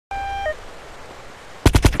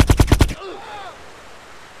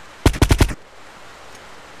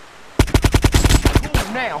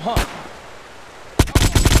now, huh?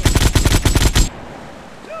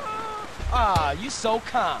 Ah, you so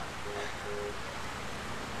kind.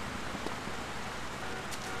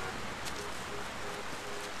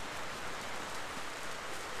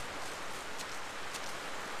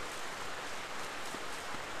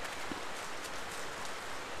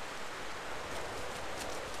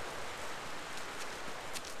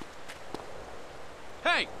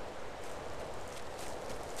 Hey!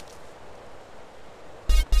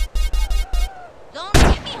 Don't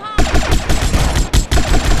get me home!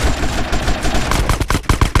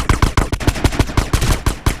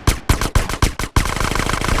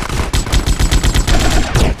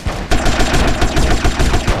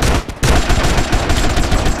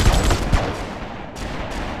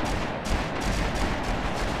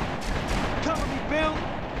 Cover me, Bill.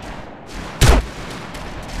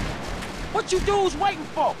 What you dudes waiting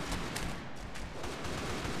for?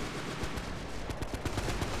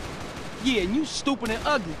 Yeah, and you stupid and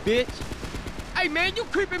ugly, bitch. Hey, man, you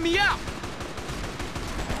creeping me out.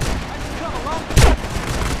 I just come along.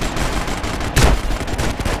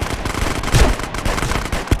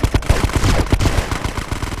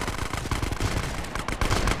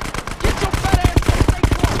 Get your fat ass to the safe.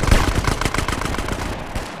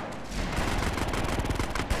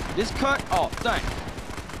 This cut? Oh, thanks.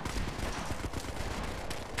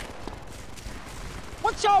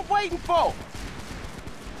 What y'all waiting for?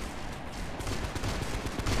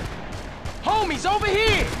 Homies, over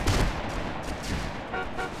here!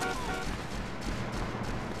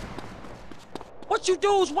 What you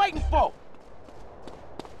dudes waiting for?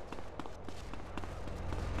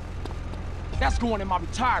 That's going in my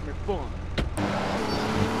retirement fund.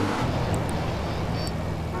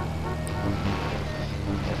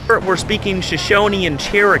 We're speaking Shoshone and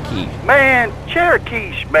Cherokee. Man,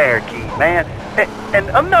 Cherokee schmarokee, man. And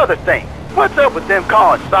another thing, what's up with them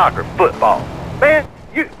calling soccer football? Man,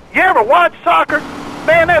 you ever watch soccer?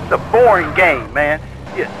 Man, that's a boring game, man.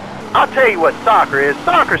 I'll tell you what soccer is.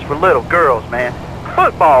 Soccer's for little girls, man.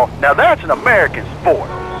 Football, now that's an American sport.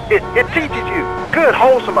 It teaches you good,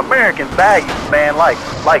 wholesome American values, man, like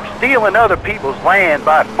stealing other people's land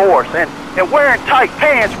by force and wearing tight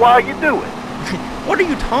pants while you do it. What are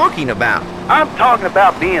you talking about? I'm talking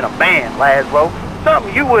about being a man, Laszlo.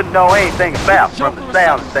 Something you wouldn't know anything about from the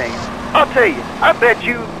sound of things. I'll tell you, I bet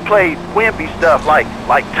you played wimpy stuff like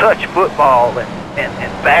touch football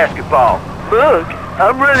and basketball. Look,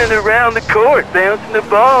 I'm running around the court bouncing the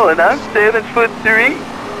ball and I'm 7'3".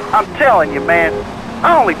 I'm telling you, man,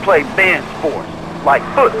 I only play men's sports like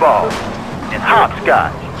football and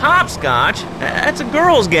hopscotch. Hopscotch? That's a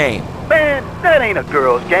girl's game. Man, that ain't a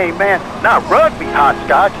girl's game, man. Not rugby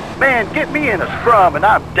hopscotch. Man, get me in a scrum and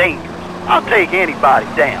I'm dangerous. I'll take anybody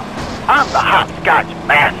down. I'm the hopscotch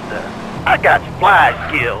master. I got fly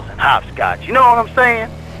skills in hopscotch. You know what I'm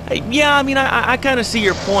saying? Yeah, I mean, I kind of see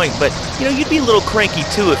your point, but, you know, you'd be a little cranky,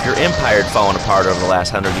 too, if your empire had fallen apart over the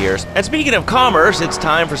last 100 years. And speaking of commerce, it's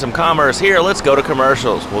time for some commerce here. Let's go to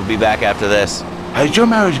commercials. We'll be back after this. Has your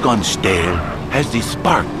marriage gone stale? Has the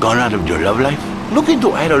spark gone out of your love life? Looking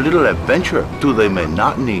to add a little adventure to the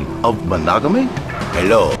monotony of monogamy?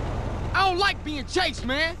 Hello. I don't like being chased,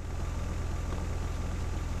 man.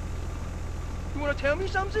 You wanna tell me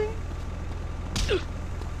something? You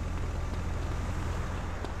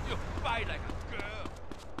fight like a girl.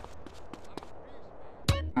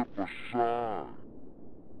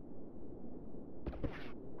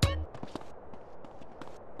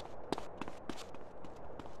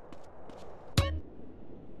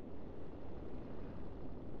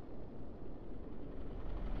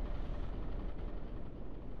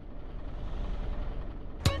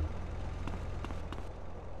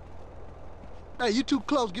 Hey, you too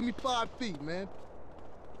close. Give me 5 feet, man.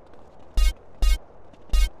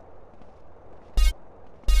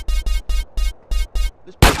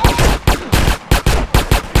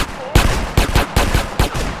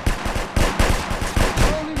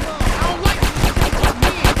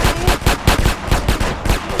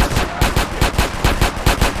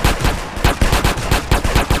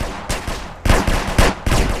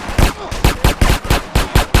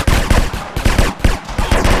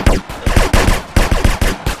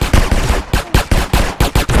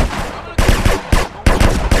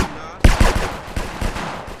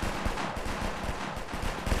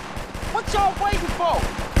 What y'all waiting for?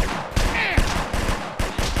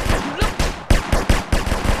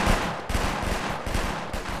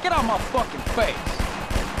 Get out my fucking face.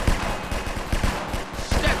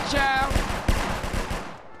 Stepchild.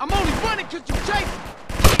 I'm only running cause you chasing.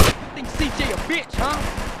 You think CJ a bitch, huh?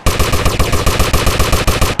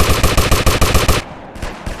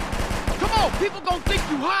 Come on, People gonna think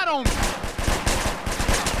you hot on me.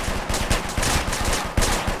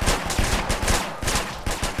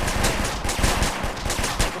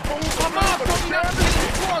 My mom told me not to leave the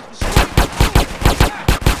drawers for straight.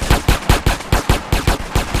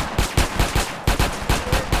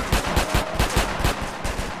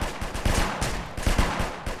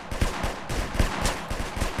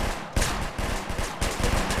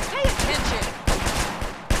 Pay attention.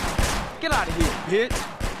 Get out of here, bitch.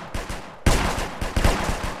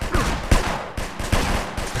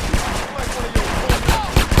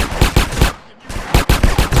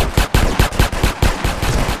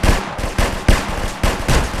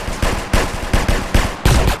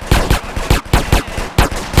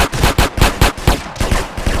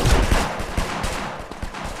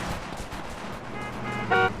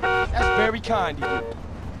 That's very kind of you.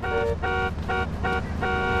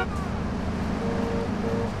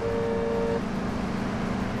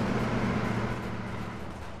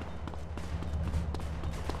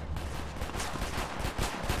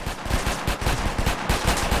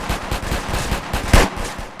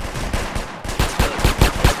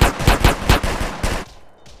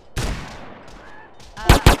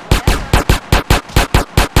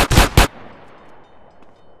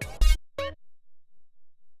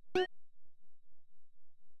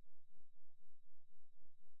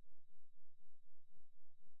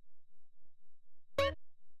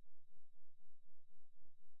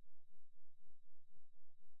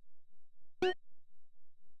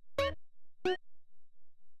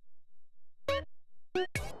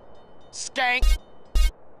 Skank.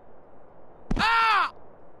 Ah!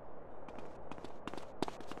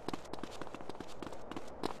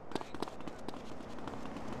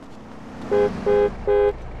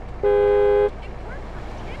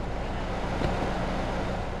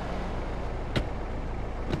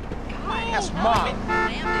 That's mine.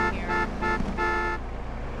 Slammed in here.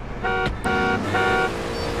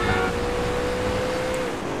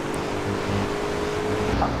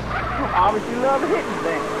 You obviously love hitting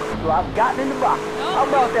things, so I've gotten in the box. How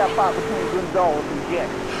about that fight between Gonzalez and Jack?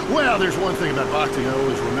 Well, there's one thing about boxing I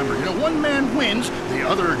always remember. You know, one man wins, the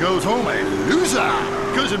other goes home a loser.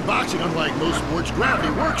 Because in boxing, unlike most sports, gravity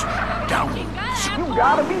works downwards. You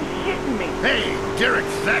gotta be shitting me. Hey, Derek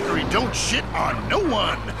Thackeray, don't shit on no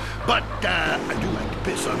one. But I do like to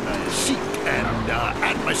piss on my seat and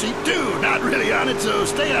at my seat too. Not really on it, so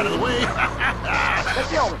stay out of the way.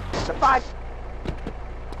 Let's go. The fight.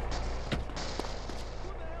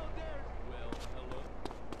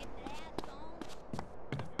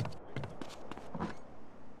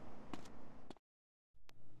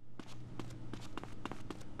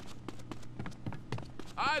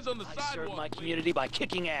 Eyes on the I sidewalk. serve my community by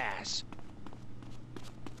kicking ass.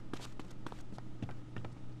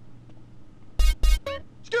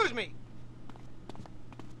 Excuse me.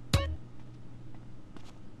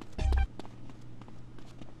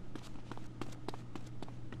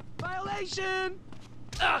 Violation.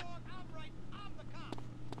 Ah.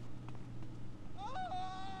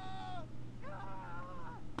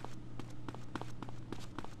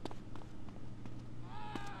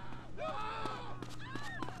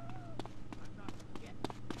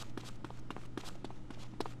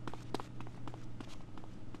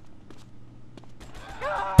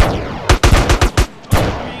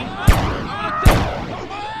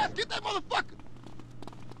 Get that motherfucker!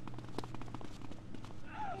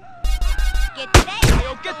 Get that.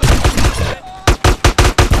 Yo, get